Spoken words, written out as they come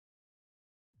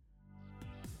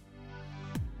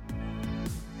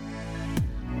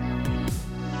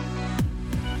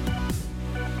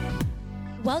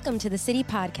Welcome to the City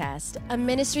Podcast, a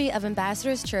ministry of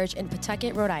Ambassadors Church in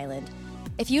Pawtucket, Rhode Island.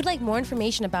 If you'd like more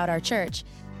information about our church,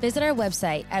 visit our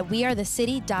website at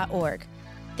wearethecity.org.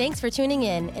 Thanks for tuning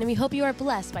in, and we hope you are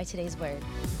blessed by today's word.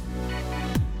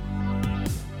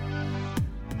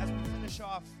 As we finish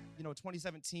off,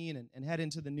 2017 and head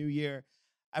into the new year,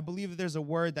 I believe there's a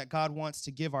word that God wants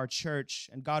to give our church,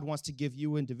 and God wants to give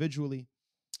you individually.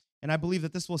 And I believe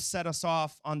that this will set us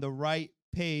off on the right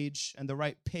page and the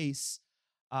right pace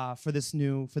for this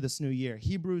new year.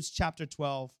 Hebrews chapter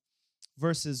 12,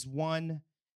 verses 1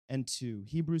 and 2.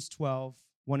 Hebrews 12,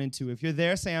 1 and 2. If you're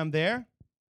there, say I'm there.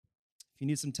 If you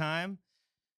need some time,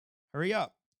 hurry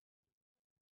up.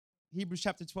 Hebrews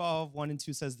chapter 12, 1 and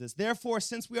 2 says this. Therefore,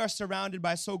 since we are surrounded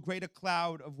by so great a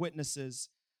cloud of witnesses,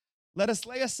 let us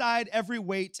lay aside every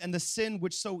weight and the sin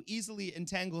which so easily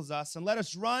entangles us, and let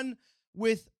us run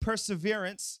with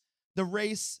perseverance the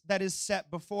race that is set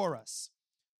before us,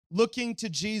 looking to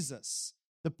Jesus,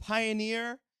 the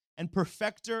pioneer and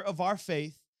perfecter of our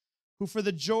faith, who for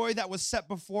the joy that was set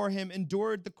before him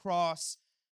endured the cross,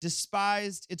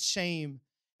 despised its shame,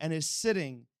 and is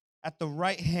sitting at the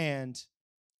right hand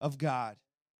of God.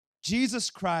 Jesus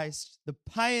Christ, the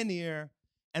pioneer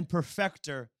and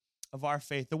perfecter of our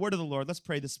faith. The word of the Lord. Let's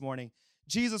pray this morning.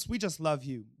 Jesus, we just love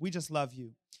you. We just love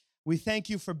you. We thank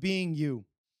you for being you.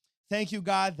 Thank you,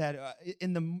 God, that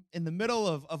in the middle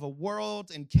of a world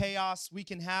in chaos, we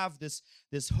can have this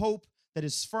hope that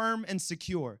is firm and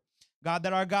secure. God,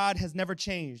 that our God has never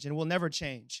changed and will never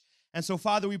change. And so,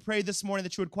 Father, we pray this morning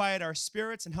that you would quiet our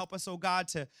spirits and help us, oh God,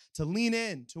 to lean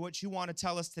in to what you want to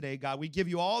tell us today, God. We give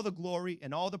you all the glory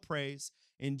and all the praise.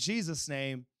 In Jesus'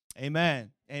 name,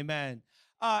 amen. Amen.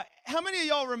 How many of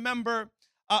y'all remember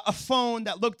a phone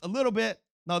that looked a little bit,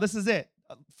 no, this is it,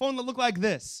 a phone that looked like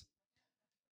this?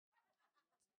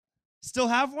 Still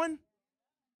have one?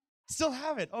 Still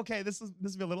have it. Okay, this will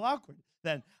be a little awkward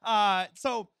then.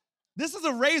 So this is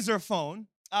a Razr phone.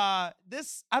 I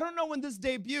don't know when this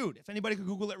debuted. If anybody could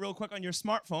Google it real quick on your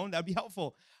smartphone, that'd be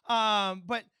helpful.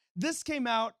 But this came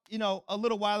out, a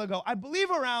little while ago. I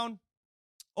believe around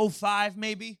 05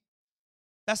 maybe.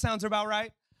 That sounds about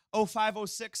right. 05,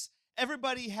 06.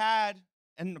 Everybody had,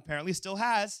 and apparently still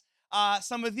has,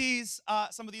 some of these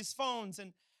phones.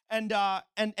 And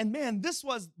man, this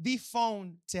was the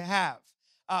phone to have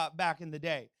back in the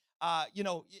day.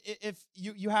 If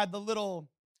you had the little,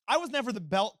 I was never the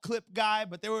belt clip guy,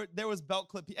 but there was belt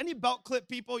clip. Any belt clip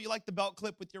people? You like the belt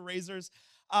clip with your Razrs?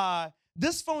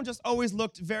 This phone just always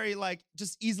looked very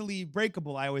just easily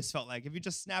breakable. I always felt like if you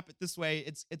just snap it this way,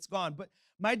 it's gone. But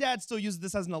my dad still uses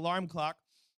this as an alarm clock.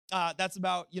 That's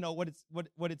about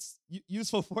what it's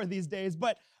useful for these days.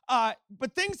 But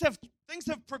things have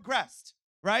progressed.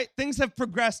 Right? Things have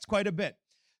progressed quite a bit.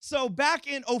 So back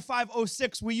in 05,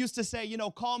 06, we used to say,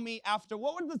 call me after,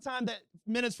 what was the time that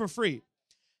minutes were free?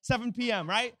 7 p.m.,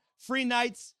 right? Free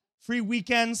nights, free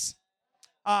weekends.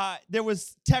 There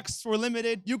was texts were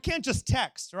limited. You can't just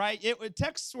text, right?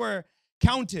 Texts were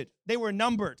counted. They were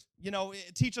numbered.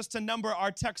 Teach us to number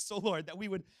our texts, O Lord, that we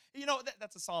would,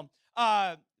 that's a psalm.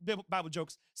 Bible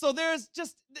jokes. So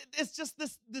it's just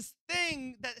this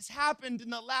thing that has happened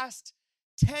in the last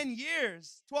 10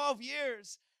 years, 12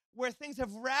 years, where things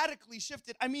have radically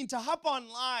shifted. I mean, to hop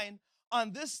online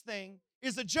on this thing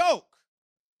is a joke.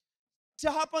 To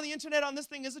hop on the internet on this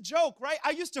thing is a joke, right? I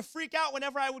used to freak out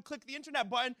whenever I would click the internet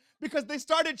button because they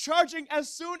started charging as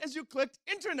soon as you clicked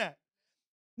internet.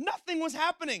 Nothing was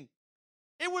happening.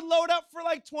 It would load up for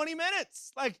 20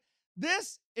 minutes.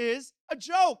 This is a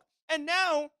joke. And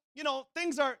now,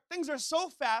 things are so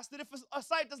fast that if a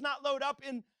site does not load up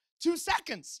in 2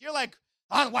 seconds, you're like,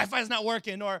 the Wi-Fi is not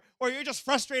working, or you're just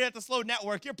frustrated at the slow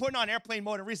network. You're putting on airplane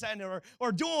mode and resetting it,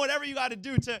 or doing whatever you got to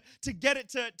do to get it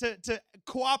to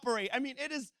cooperate. I mean,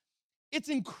 it's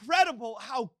incredible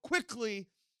how quickly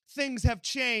things have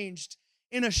changed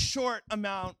in a short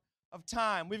amount of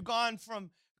time. We've gone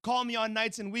from call me on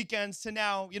nights and weekends to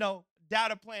now,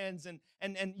 data plans and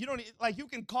you don't you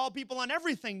can call people on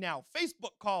everything now.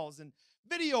 Facebook calls and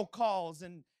video calls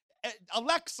and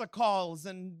Alexa calls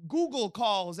and Google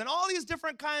calls and all these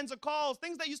different kinds of calls,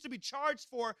 things that used to be charged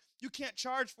for, you can't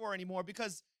charge for anymore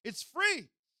because it's free.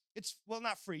 It's,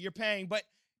 not free, you're paying, but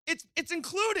it's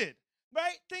included,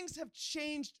 right? Things have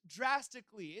changed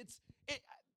drastically.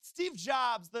 Steve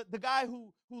Jobs, the guy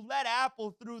who led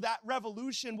Apple through that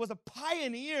revolution, was a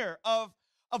pioneer of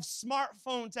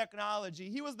smartphone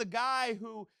technology. He was the guy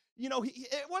who,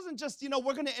 it wasn't just,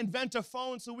 we're going to invent a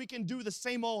phone so we can do the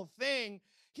same old thing.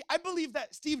 I believe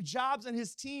that Steve Jobs and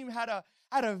his team had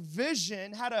a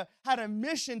vision, had a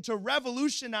mission to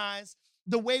revolutionize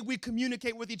the way we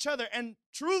communicate with each other. And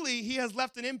truly, he has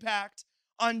left an impact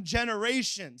on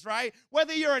generations, right?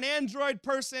 Whether you're an Android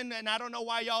person, and I don't know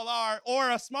why y'all are, or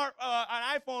a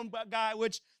an iPhone guy,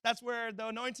 which that's where the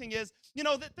anointing is,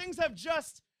 that things have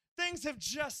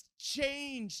just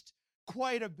changed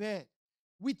quite a bit.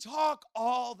 We talk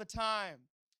all the time.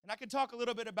 And I can talk a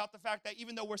little bit about the fact that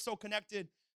even though we're so connected,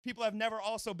 people have never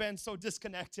also been so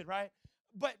disconnected, right?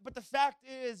 But the fact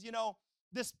is,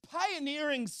 this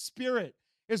pioneering spirit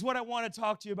is what I want to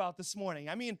talk to you about this morning.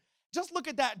 I mean, just look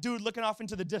at that dude looking off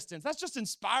into the distance. That's just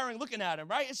inspiring looking at him,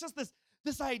 right? It's just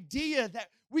this idea that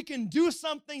we can do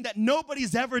something that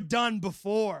nobody's ever done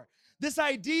before. This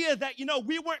idea that,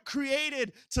 we weren't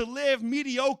created to live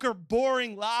mediocre,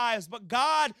 boring lives, but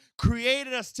God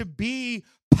created us to be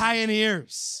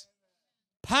pioneers.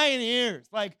 Pioneers.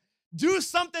 Like, do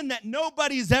something that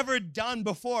nobody's ever done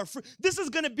before. This is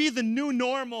going to be the new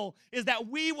normal, is that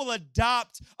we will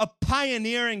adopt a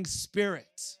pioneering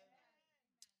spirit.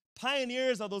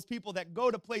 Pioneers are those people that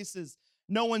go to places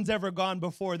no one's ever gone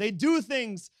before. They do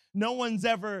things no one's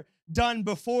ever done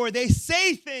before. They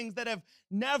say things that have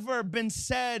never been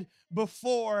said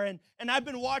before. And I've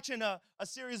been watching a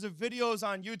series of videos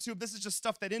on YouTube. This is just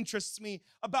stuff that interests me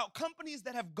about companies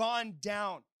that have gone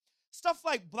down. Stuff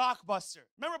like Blockbuster.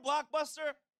 Remember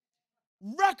Blockbuster?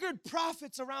 Record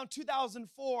profits around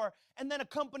 2004. And then a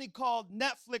company called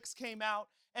Netflix came out,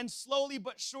 and slowly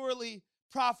but surely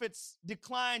profits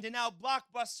declined, and now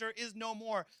Blockbuster is no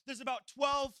more. There's about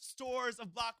 12 stores of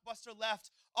Blockbuster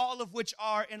left, all of which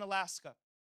are in Alaska.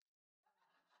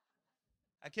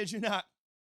 I kid you not.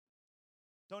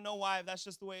 Don't know why, that's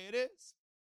just the way it is.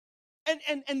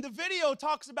 And the video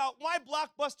talks about why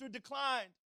Blockbuster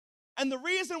declined. And the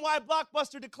reason why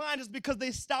Blockbuster declined is because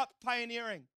they stopped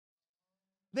pioneering.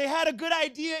 They had a good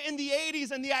idea in the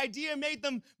 80s, and the idea made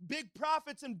them big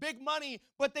profits and big money,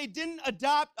 but they didn't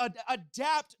adapt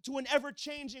to an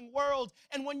ever-changing world.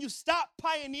 And when you stop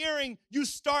pioneering, you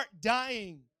start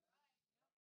dying.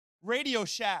 Radio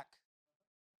Shack.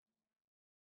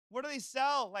 What do they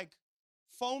sell? Like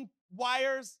phone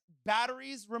wires,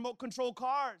 batteries, remote control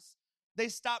cars. They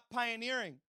stopped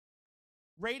pioneering.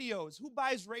 Radios. Who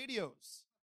buys radios?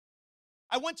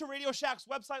 I went to Radio Shack's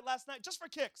website last night just for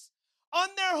kicks. On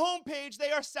their homepage,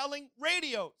 they are selling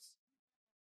radios.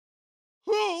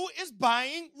 Who is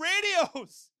buying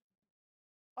radios?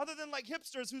 Other than like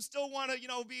hipsters who still want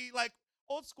to, be like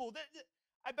old school.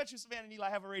 I bet you Savannah and Eli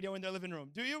have a radio in their living room.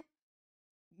 Do you?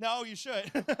 No, you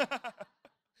should.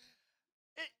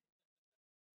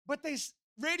 But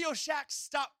Radio Shack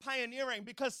stopped pioneering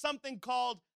because something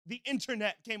called the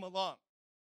internet came along,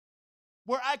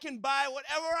 where I can buy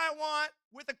whatever I want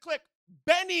with a click.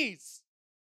 Benny's.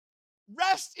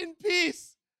 Rest in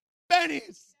peace,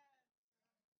 Benny's.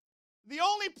 The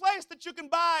only place that you can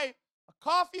buy a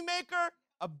coffee maker,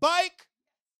 a bike,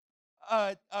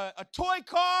 a toy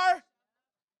car,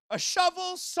 a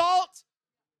shovel, salt,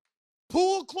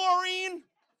 pool chlorine,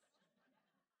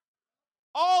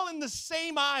 all in the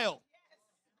same aisle.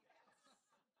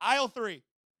 Aisle 3.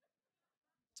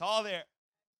 It's all there.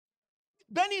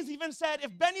 Benny's even said,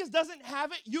 if Benny's doesn't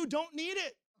have it, you don't need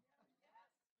it.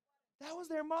 That was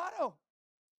their motto.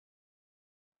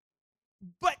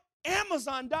 But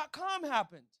Amazon.com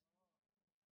happened.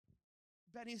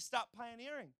 Benny's stopped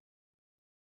pioneering.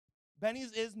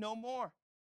 Benny's is no more.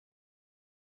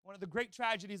 One of the great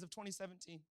tragedies of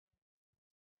 2017.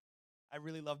 I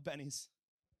really love Benny's.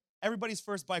 Everybody's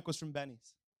first bike was from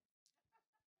Benny's.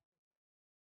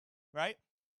 Right?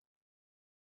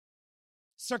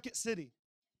 Circuit City.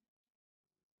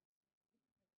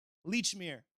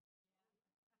 Lechmere.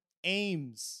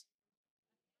 Ames.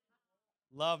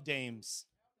 Loved Ames.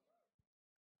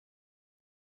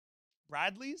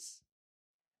 Bradley's.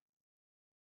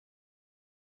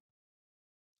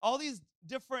 All these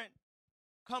different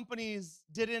companies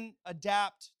didn't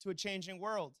adapt to a changing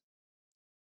world.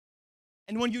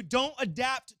 And when you don't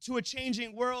adapt to a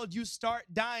changing world, you start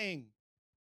dying.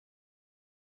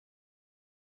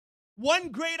 One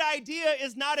great idea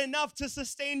is not enough to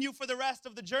sustain you for the rest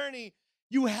of the journey.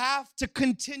 You have to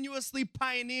continuously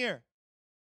pioneer.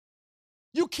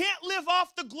 You can't live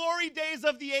off the glory days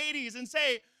of the 80s and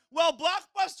say, well,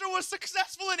 Blockbuster was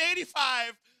successful in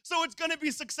 85, so it's going to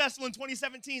be successful in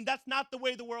 2017. That's not the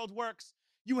way the world works.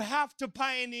 You have to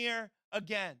pioneer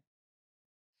again.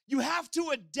 You have to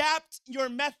adapt your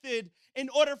method in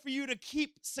order for you to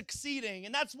keep succeeding.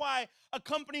 And that's why a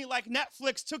company like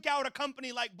Netflix took out a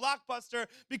company like Blockbuster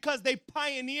because they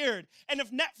pioneered. And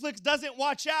if Netflix doesn't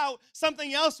watch out,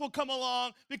 something else will come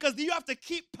along because you have to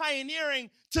keep pioneering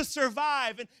to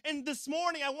survive. And this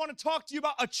morning, I want to talk to you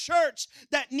about a church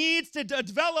that needs to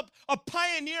develop a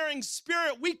pioneering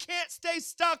spirit. We can't stay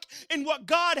stuck in what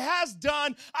God has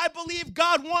done. I believe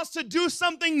God wants to do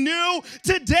something new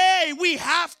today. We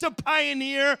have to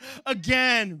pioneer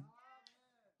again.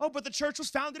 Oh, but the church was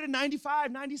founded in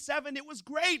 95, 97. It was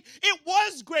great. It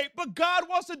was great, but God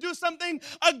wants to do something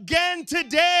again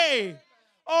today.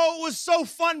 Oh, it was so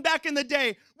fun back in the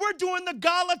day. We're doing the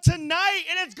gala tonight,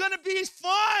 and it's going to be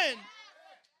fun.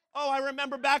 Oh, I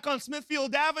remember back on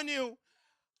Smithfield Avenue.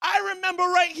 I remember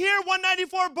right here,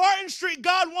 194 Barton Street.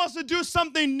 God wants to do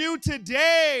something new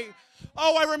today.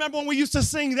 Oh, I remember when we used to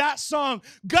sing that song.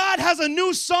 God has a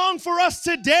new song for us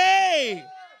today.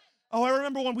 Oh, I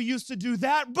remember when we used to do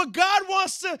that. But God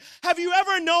wants to, have you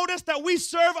ever noticed that we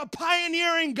serve a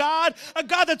pioneering God, a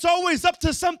God that's always up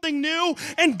to something new,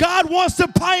 and God wants to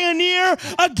pioneer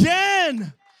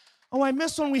again? Oh, I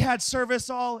miss when we had service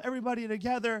everybody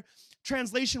together.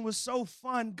 Translation was so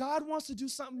fun. God wants to do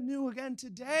something new again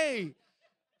today.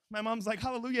 My mom's like,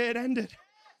 hallelujah, it ended.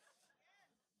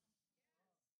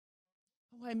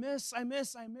 Oh, I miss.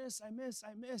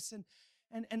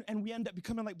 And we end up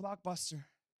becoming like Blockbuster.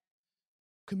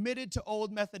 Committed to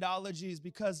old methodologies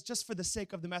because just for the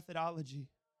sake of the methodology.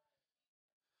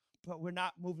 But we're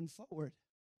not moving forward.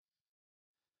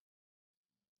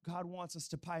 God wants us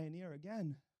to pioneer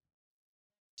again,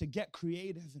 to get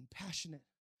creative and passionate,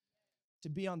 to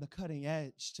be on the cutting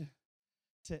edge,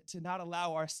 to not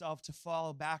allow ourselves to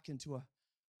fall back into a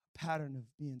pattern of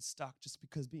being stuck just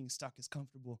because being stuck is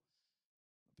comfortable,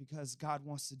 because God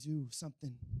wants to do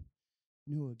something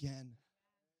new again.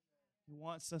 He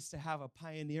wants us to have a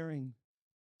pioneering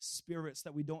spirit so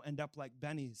that we don't end up like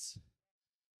Benny's,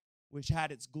 which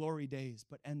had its glory days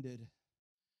but ended.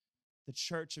 The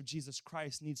church of Jesus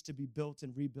Christ needs to be built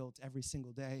and rebuilt every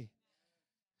single day.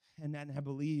 And then I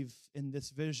believe in this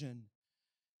vision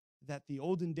that the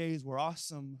olden days were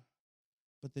awesome,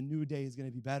 but the new day is going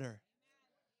to be better.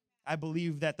 I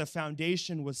believe that the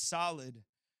foundation was solid,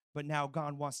 but now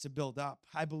God wants to build up.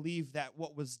 I believe that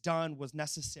what was done was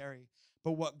necessary,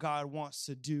 but what God wants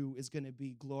to do is going to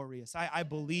be glorious. I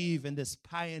believe in this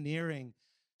pioneering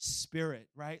spirit,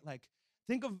 right? Like,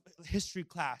 think of history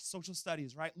class, social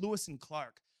studies, right? Lewis and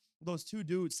Clark, those two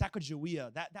dudes,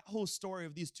 Sacagawea, that whole story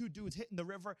of these two dudes hitting the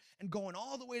river and going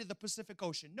all the way to the Pacific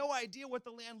Ocean. No idea what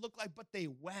the land looked like, but they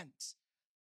went.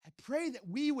 I pray that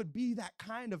we would be that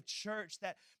kind of church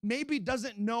that maybe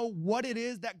doesn't know what it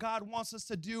is that God wants us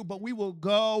to do, but we will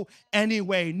go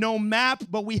anyway. No map,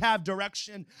 but we have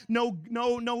direction.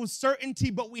 No certainty,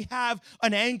 but we have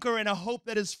an anchor and a hope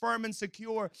that is firm and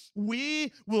secure.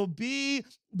 We will be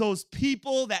those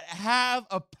people that have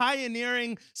a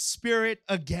pioneering spirit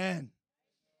again.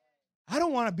 I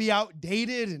don't want to be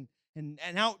outdated and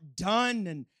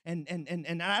outdone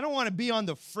and I don't want to be on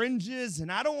the fringes,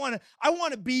 and I want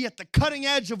to be at the cutting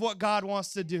edge of what God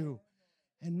wants to do.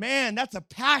 And man, that's a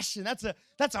passion. That's a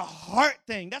heart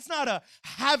thing. That's a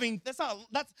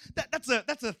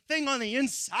thing on the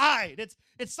inside.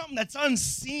 It's something that's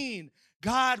unseen.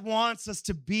 God wants us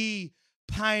to be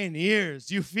pioneers.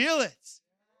 Do you feel it?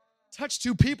 Touch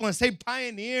two people and say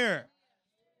pioneer.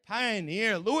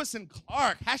 Pioneer. Lewis and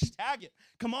Clark, hashtag it.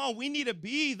 Come on, we need to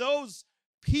be those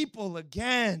people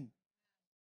again.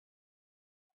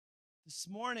 This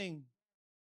morning,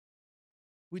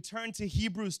 we turn to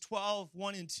Hebrews 12,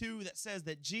 1 and 2 that says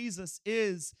that Jesus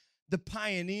is the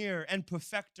pioneer and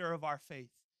perfecter of our faith.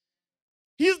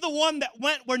 He's the one that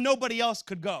went where nobody else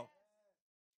could go.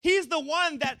 He's the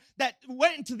one that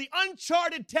went into the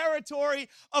uncharted territory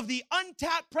of the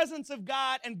untapped presence of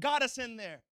God and got us in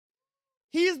there.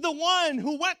 He's the one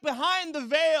who went behind the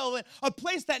veil, a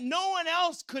place that no one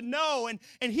else could know,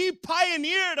 and he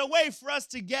pioneered a way for us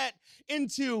to get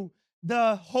into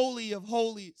the Holy of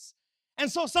Holies. And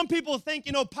so some people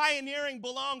think, pioneering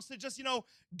belongs to just,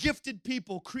 gifted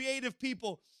people, creative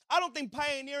people. I don't think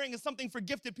pioneering is something for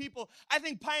gifted people. I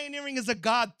think pioneering is a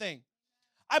God thing.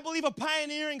 I believe a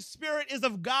pioneering spirit is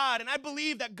of God, and I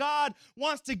believe that God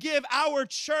wants to give our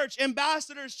church,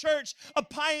 Ambassadors Church, a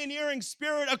pioneering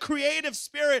spirit, a creative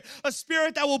spirit, a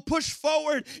spirit that will push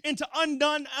forward into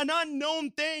undone and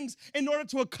unknown things in order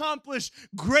to accomplish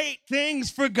great things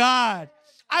for God.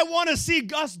 I want to see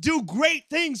us do great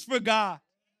things for God.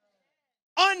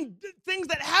 Things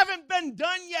that haven't been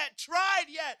done yet, tried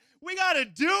yet. We got to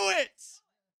do it.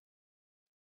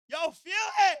 Y'all feel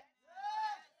it?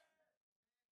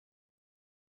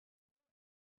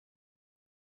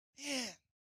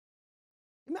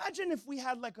 Man, Imagine if we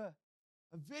had like a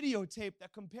videotape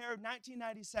that compared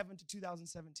 1997 to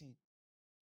 2017.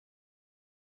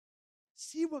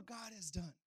 See what God has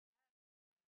done.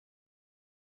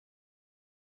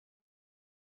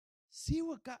 See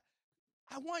what God,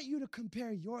 I want you to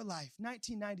compare your life,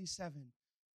 1997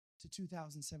 to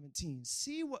 2017.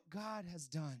 See what God has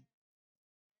done.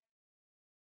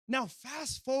 Now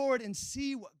fast forward and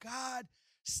see what God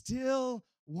still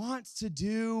wants to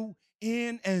do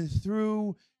in and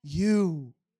through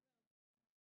you.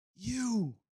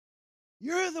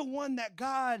 You're the one that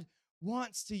God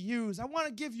wants to use. I want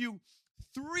to give you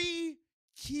 3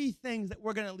 key things that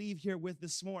we're going to leave here with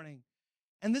this morning.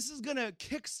 And this is going to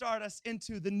kickstart us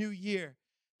into the new year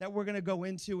that we're going to go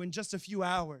into in just a few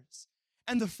hours.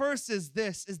 And the first is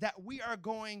this, is that we are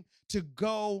going to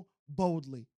go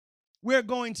boldly. We're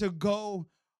going to go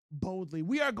boldly.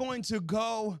 We are going to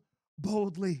go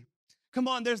boldly. Come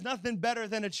on, there's nothing better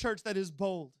than a church that is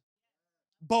bold.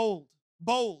 Bold.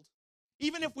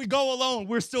 Even if we go alone,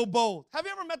 we're still bold. Have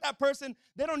you ever met that person?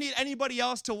 They don't need anybody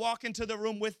else to walk into the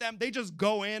room with them. They just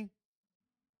go in.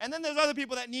 And then there's other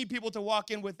people that need people to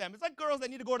walk in with them. It's like girls that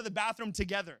need to go to the bathroom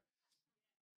together.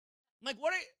 I'm like, is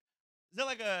there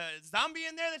like a zombie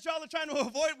in there that y'all are trying to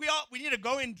avoid? We need to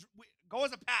go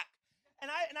as a pack. And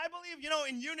I believe,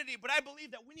 in unity, but I believe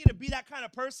that we need to be that kind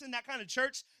of person, that kind of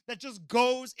church that just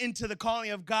goes into the calling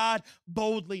of God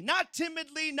boldly, not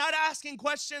timidly, not asking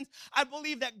questions. I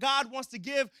believe that God wants to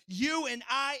give you and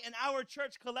I and our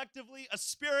church collectively a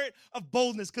spirit of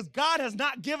boldness, because God has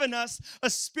not given us a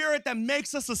spirit that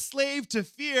makes us a slave to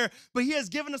fear, but he has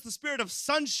given us the spirit of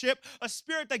sonship, a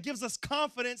spirit that gives us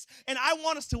confidence. And I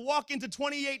want us to walk into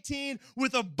 2018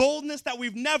 with a boldness that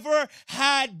we've never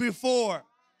had before.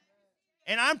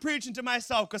 And I'm preaching to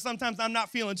myself because sometimes I'm not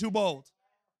feeling too bold.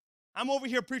 I'm over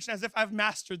here preaching as if I've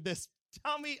mastered this.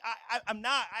 Tell me I'm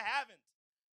not. I haven't.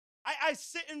 I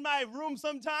sit in my room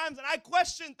sometimes and I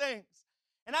question things.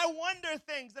 And I wonder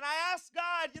things. And I ask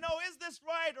God, is this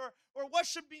right? Or what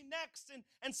should be next?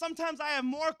 And sometimes I have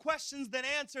more questions than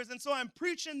answers. And so I'm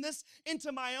preaching this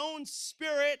into my own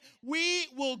spirit.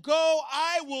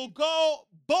 I will go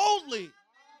boldly,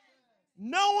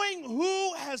 knowing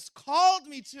who has called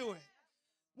me to it.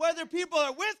 Whether people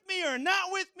are with me or not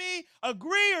with me,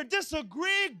 agree or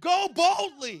disagree, go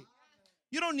boldly.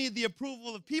 You don't need the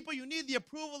approval of people. You need the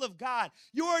approval of God.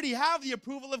 You already have the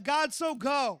approval of God, so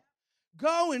go.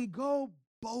 Go and go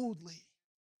boldly.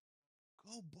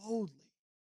 Go boldly.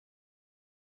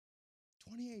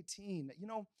 2018,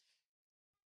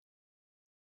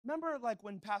 remember like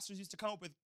when pastors used to come up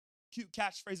with cute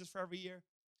catchphrases for every year?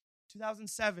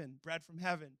 2007, bread from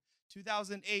heaven.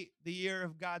 2008, the year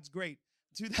of God's great.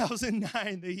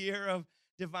 2009, the year of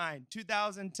divine.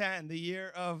 2010, the year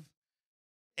of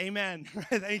amen.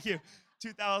 Thank you.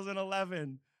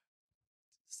 2011,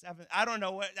 I don't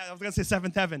know what, I was going to say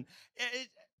seventh heaven.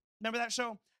 Remember that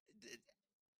show?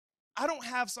 I don't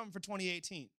have something for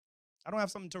 2018. I don't have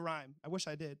something to rhyme. I wish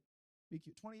I did. Be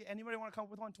cute. Anybody want to come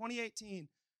up with one? 2018.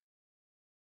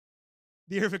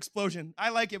 The year of explosion. I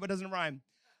like it, but it doesn't rhyme.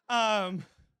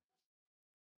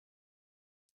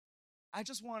 I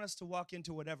just want us to walk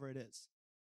into whatever it is.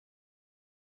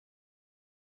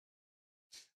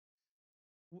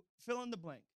 Fill in the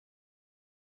blank.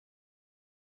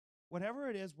 Whatever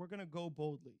it is, we're going to go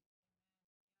boldly.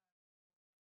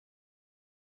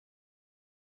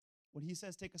 When he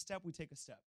says take a step, we take a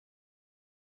step.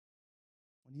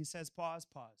 When he says pause,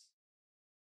 pause.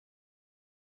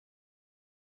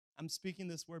 I'm speaking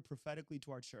this word prophetically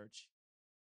to our church.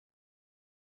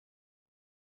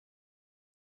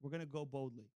 We're going to go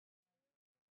boldly.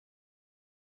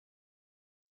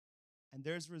 And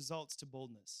there's results to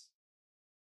boldness.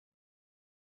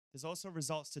 There's also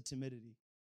results to timidity.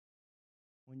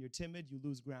 When you're timid, you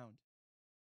lose ground.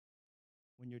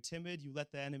 When you're timid, you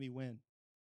let the enemy win.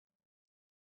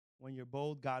 When you're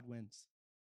bold, God wins.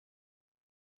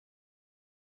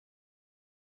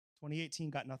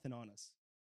 2018 got nothing on us.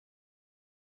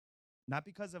 Not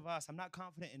because of us. I'm not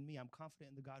confident in me. I'm confident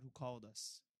in the God who called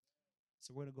us.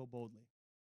 So we're going to go boldly.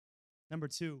 Number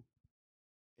 2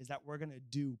 is that we're going to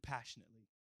do passionately.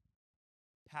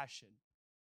 Passion.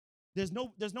 There's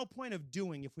no point of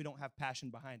doing if we don't have passion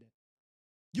behind it.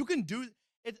 You can do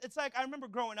it. It's like I remember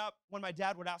growing up when my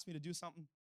dad would ask me to do something.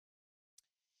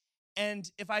 And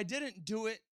if I didn't do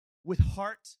it with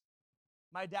heart,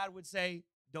 my dad would say,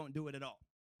 don't do it at all.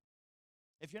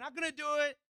 If you're not going to do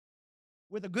it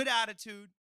with a good attitude,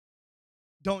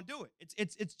 don't do it.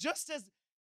 It's just as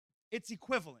it's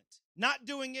equivalent. Not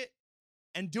doing it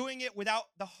and doing it without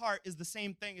the heart is the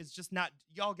same thing as just not.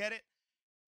 Y'all get it?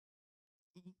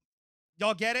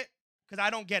 Y'all get it? because I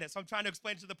don't get it. So I'm trying to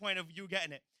explain to the point of you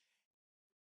getting it.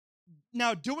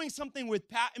 Now, doing something with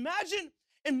imagine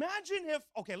if,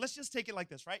 okay, let's just take it like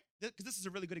this, right? Because this is a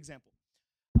really good example.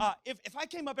 If I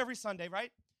came up every Sunday,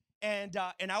 right, and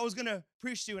I was gonna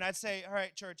preach to you, and I'd say, all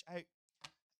right, church, I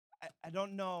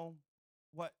don't know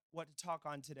what to talk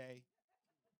on today.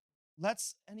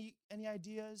 Let's any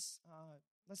ideas?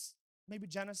 Let's maybe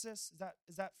Genesis.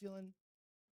 Is that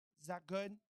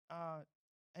good?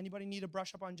 Anybody need to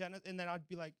brush up on Genesis? And then I'd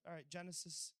be like, all right,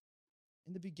 Genesis.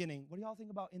 In the beginning. What do y'all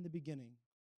think about in the beginning?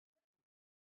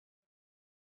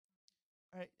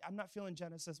 All right, I'm not feeling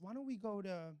Genesis. Why don't we go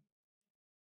to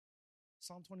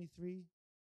Psalm 23?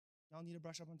 Y'all need to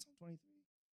brush up on Psalm 23.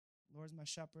 Lord's my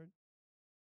shepherd.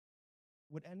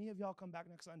 Would any of y'all come back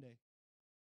next Sunday?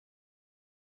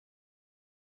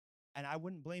 And I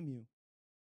wouldn't blame you.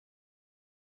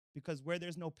 Because where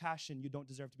there's no passion, you don't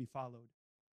deserve to be followed.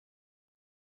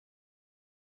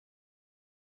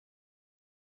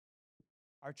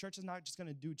 Our church is not just going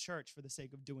to do church for the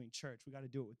sake of doing church. We got to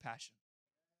do it with passion.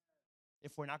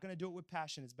 If we're not going to do it with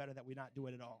passion, it's better that we not do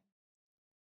it at all.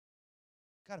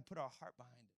 Got to put our heart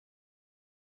behind it.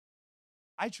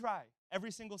 I try every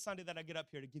single Sunday that I get up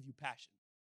here to give you passion.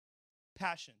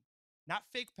 Passion. Not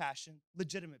fake passion,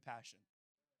 legitimate passion.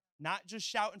 Not just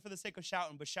shouting for the sake of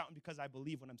shouting, but shouting because I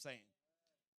believe what I'm saying.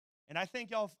 And I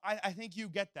think I think you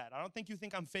get that. I don't think you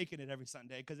think I'm faking it every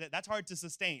Sunday, because that's hard to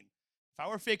sustain. If I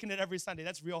were faking it every Sunday,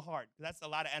 that's real hard. That's a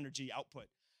lot of energy output.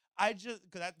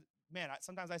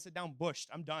 Sometimes I sit down bushed.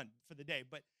 I'm done for the day.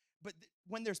 But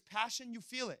when there's passion, you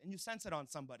feel it and you sense it on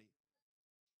somebody.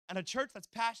 And a church that's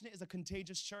passionate is a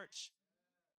contagious church.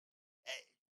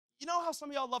 You know how some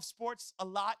of y'all love sports a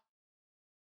lot?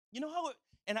 You know how,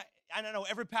 and I don't know,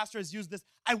 every pastor has used this.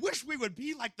 I wish we would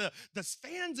be like the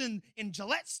fans in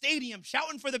Gillette Stadium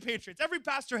shouting for the Patriots. Every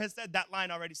pastor has said that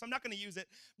line already, so I'm not going to use it.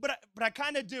 But I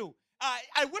kind of do.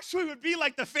 I wish we would be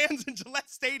like the fans in Gillette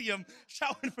Stadium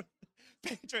shouting for the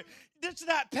Patriots.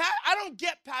 I don't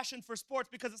get passion for sports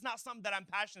because it's not something that I'm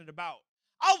passionate about.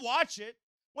 I'll watch it.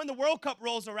 When the World Cup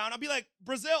rolls around, I'll be like,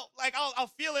 Brazil. Like, I'll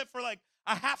feel it for like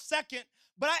a half second.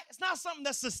 But it's not something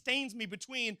that sustains me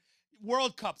between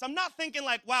World Cups. I'm not thinking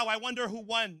like, wow, I wonder who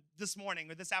won this morning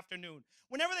or this afternoon.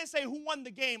 Whenever they say who won the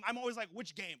game, I'm always like,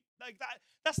 which game? Like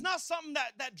that's not something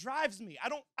that drives me. I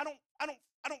don't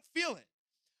feel it.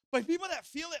 But people that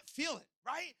feel it,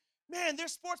 right? Man,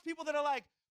 there's sports people that are like,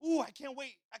 ooh, I can't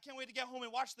wait to get home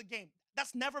and watch the game.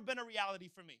 That's never been a reality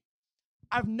for me.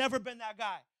 I've never been that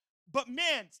guy. But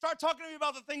man, start talking to me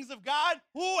about the things of God,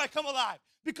 ooh, I come alive.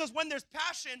 Because when there's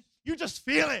passion, you just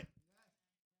feel it.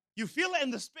 You feel it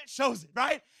and the spit shows it,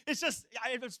 right? It's just,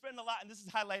 I've been spitting a lot and this is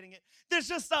highlighting it. There's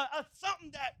just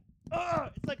something that,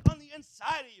 it's like on the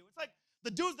inside of you. It's like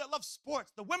the dudes that love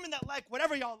sports, the women that like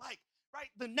whatever y'all like, right?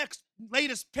 The next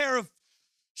latest pair of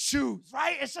shoes,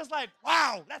 right? It's just like,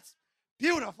 wow, that's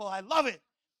beautiful. I love it.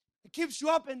 It keeps you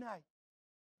up at night.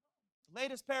 The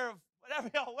latest pair of whatever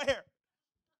y'all wear.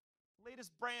 The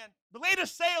latest brand. The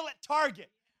latest sale at Target.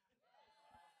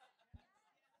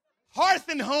 Hearth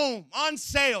and Home on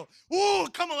sale. Ooh,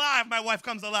 come alive. My wife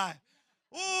comes alive.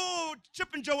 Ooh, Chip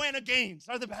and Joanna Gaines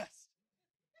are the best.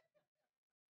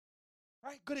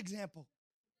 Right? Good example.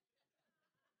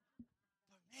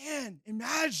 But man,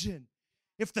 imagine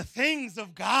if the things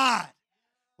of God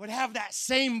would have that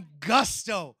same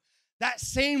gusto, that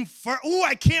same ooh,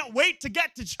 I can't wait to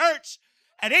get to church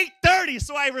at 8:30,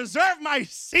 so I reserve my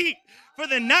seat for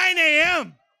the 9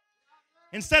 a.m.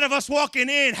 Instead of us walking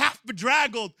in half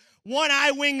bedraggled, one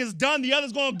eye wing is done, the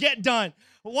other's going to get done.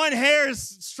 One hair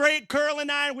is straight, curling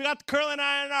iron. We got the curling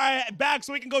iron in our back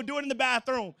so we can go do it in the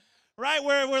bathroom, right?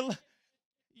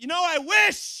 I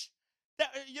wish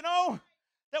that,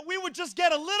 that we would just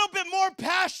get a little bit more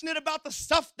passionate about the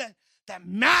stuff that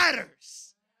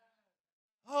matters.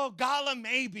 Oh, gala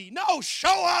maybe. No,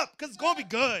 show up because it's going to be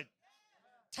good.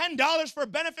 $10 for a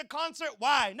benefit concert?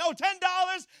 Why? No, $10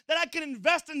 that I can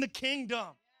invest in the kingdom.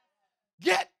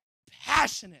 Get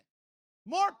passionate.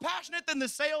 More passionate than the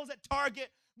sales at Target.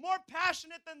 More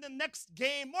passionate than the next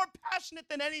game. More passionate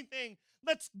than anything.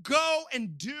 Let's go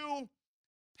and do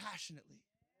passionately.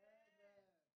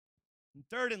 And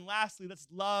third and lastly, let's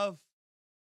love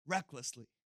recklessly.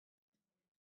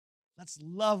 Let's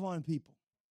love on people.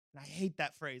 And I hate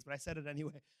that phrase, but I said it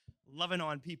anyway. Loving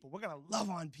on people. We're going to love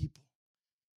on people.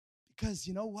 Because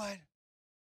you know what?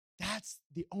 That's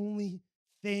the only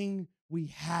thing we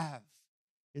have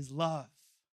is love.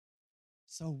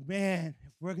 So man,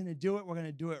 if we're going to do it, we're going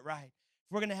to do it right.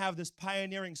 If we're going to have this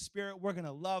pioneering spirit, we're going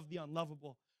to love the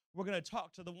unlovable. We're going to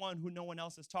talk to the one who no one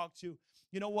else has talked to.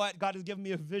 You know what? God has given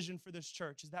me a vision for this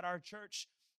church, is that our church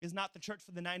is not the church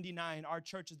for the 99. Our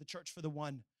church is the church for the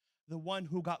one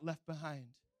who got left behind.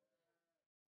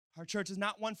 Our church is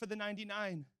not one for the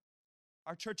 99.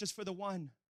 Our church is for the one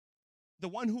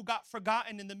who got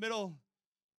forgotten in the middle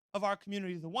of our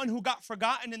community, the one who got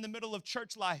forgotten in the middle of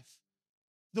church life,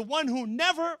 the one who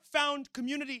never found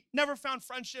community, never found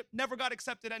friendship, never got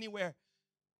accepted anywhere.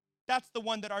 That's the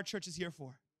one that our church is here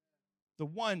for. The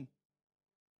one.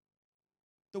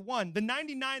 The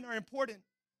 99 are important,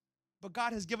 but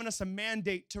God has given us a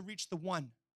mandate to reach the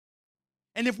one.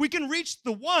 And if we can reach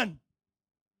the one,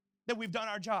 then we've done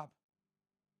our job.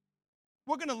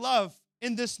 We're going to love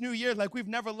in this new year like we've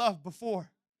never loved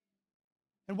before.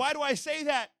 And why do I say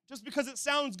that? Just because it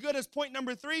sounds good as point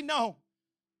number 3? No.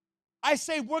 I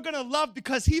say we're going to love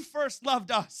because he first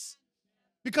loved us.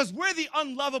 Because we're the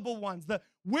unlovable ones.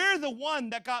 We're the one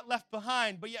that got left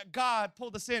behind, but yet God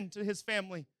pulled us into his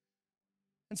family.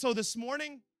 And so this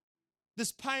morning,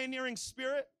 this pioneering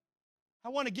spirit, I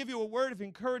want to give you a word of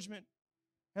encouragement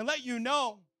and let you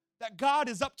know that God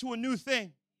is up to a new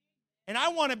thing. And I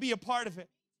want to be a part of it.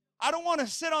 I don't want to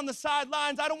sit on the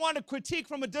sidelines. I don't want to critique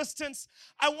from a distance.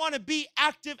 I want to be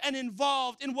active and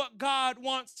involved in what God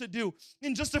wants to do.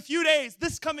 In just a few days,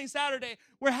 this coming Saturday,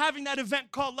 we're having that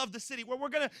event called Love the City, where we're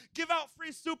going to give out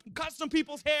free soup and cut some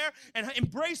people's hair and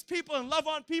embrace people and love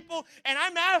on people. And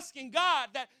I'm asking God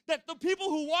that the people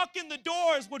who walk in the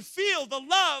doors would feel the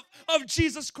love of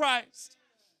Jesus Christ.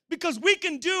 Because we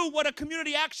can do what a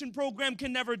community action program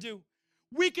can never do.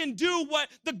 We can do what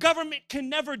the government can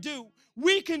never do.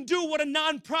 We can do what a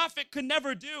nonprofit could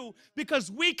never do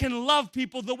because we can love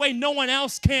people the way no one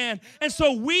else can. And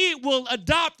so we will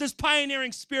adopt this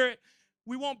pioneering spirit.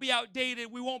 We won't be outdated.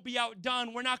 We won't be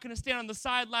outdone. We're not going to stand on the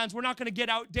sidelines. We're not going to get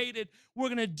outdated. We're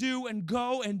going to do and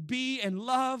go and be and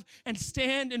love and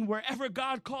stand, and wherever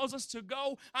God calls us to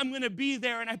go, I'm going to be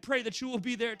there, and I pray that you will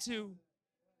be there too.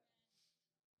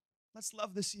 Let's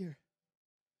love this year.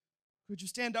 Could you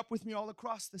stand up with me all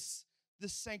across this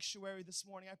sanctuary this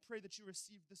morning? I pray that you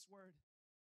receive this word.